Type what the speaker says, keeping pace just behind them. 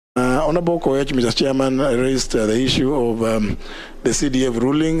Honorable Koech, Mr. Chairman, raised the issue of the CDF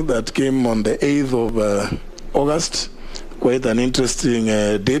ruling that came on the 8th of August. Quite an interesting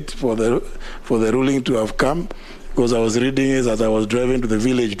date for the ruling to have come, because I was reading it as I was driving to the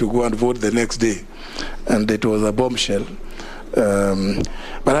village to go and vote the next day, and it was a bombshell.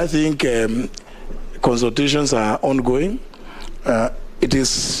 But I think consultations are ongoing. It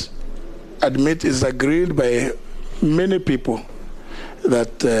is agreed by many people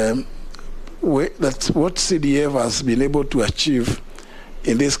that what CDF has been able to achieve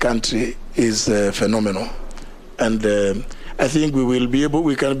in this country is phenomenal, and I think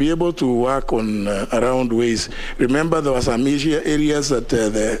we can be able to work on around ways. Remember, there were some areas that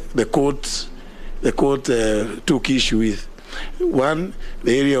the court took issue with. One,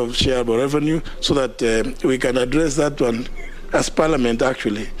 the area of shareable revenue, so that we can address that one as Parliament.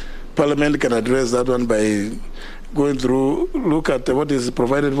 Actually, Parliament can address that one by going through, look at what is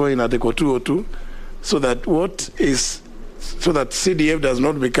provided for in Article 202, so that CDF does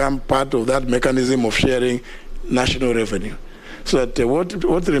not become part of that mechanism of sharing national revenue, so that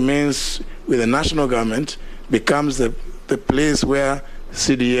what remains with the national government becomes the place where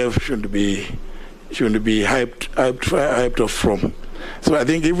CDF should be hyped off from. So I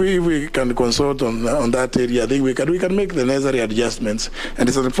think if we can consult on that area, I think we can make the necessary adjustments. And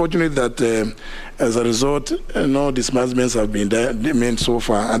it's unfortunate that as a result, no disbursements have been made so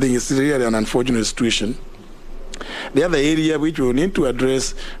far. I think it's really an unfortunate situation. The other area which we need to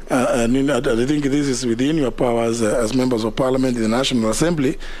address, and I think this is within your powers as members of Parliament in the National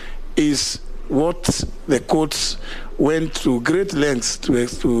Assembly, is what the courts went to great lengths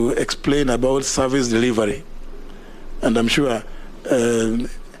to explain about service delivery. And I'm sure,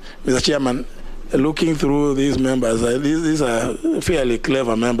 Mr. Chairman, looking through these members, these are fairly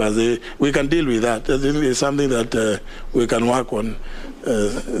clever members. We can deal with that. It's something that we can work on.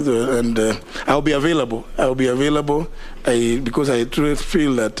 And I'll be available. Because I truly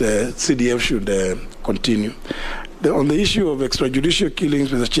feel that CDF should continue. On the issue of extrajudicial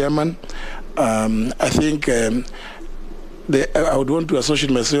killings, Mr. Chairman, I think I would want to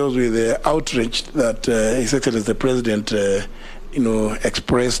associate myself with the outrage that His Excellency the President,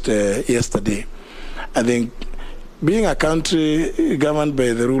 expressed yesterday. I think, being a country governed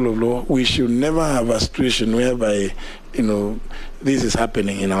by the rule of law, we should never have a situation whereby, this is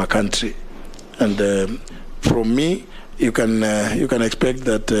happening in our country. And from me, you can expect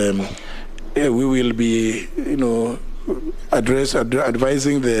that we will be,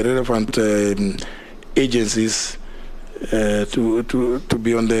 advising the relevant agencies to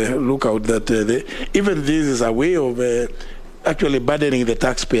be on the lookout that even this is a way of actually burdening the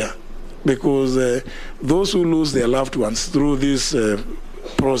taxpayer, because those who lose their loved ones through these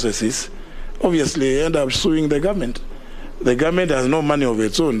processes obviously end up suing the government. The government has no money of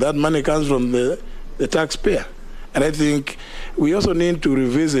its own. That money comes from the taxpayer. And I think we also need to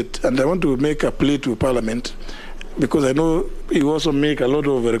revisit, and I want to make a plea to Parliament, because I know you also make a lot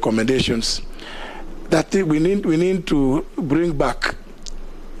of recommendations, that we need to bring back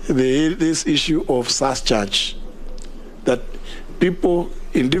this issue of surcharge, that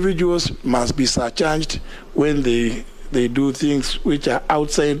individuals must be surcharged when they do things which are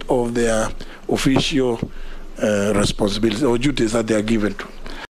outside of their official responsibilities or duties that they are given to.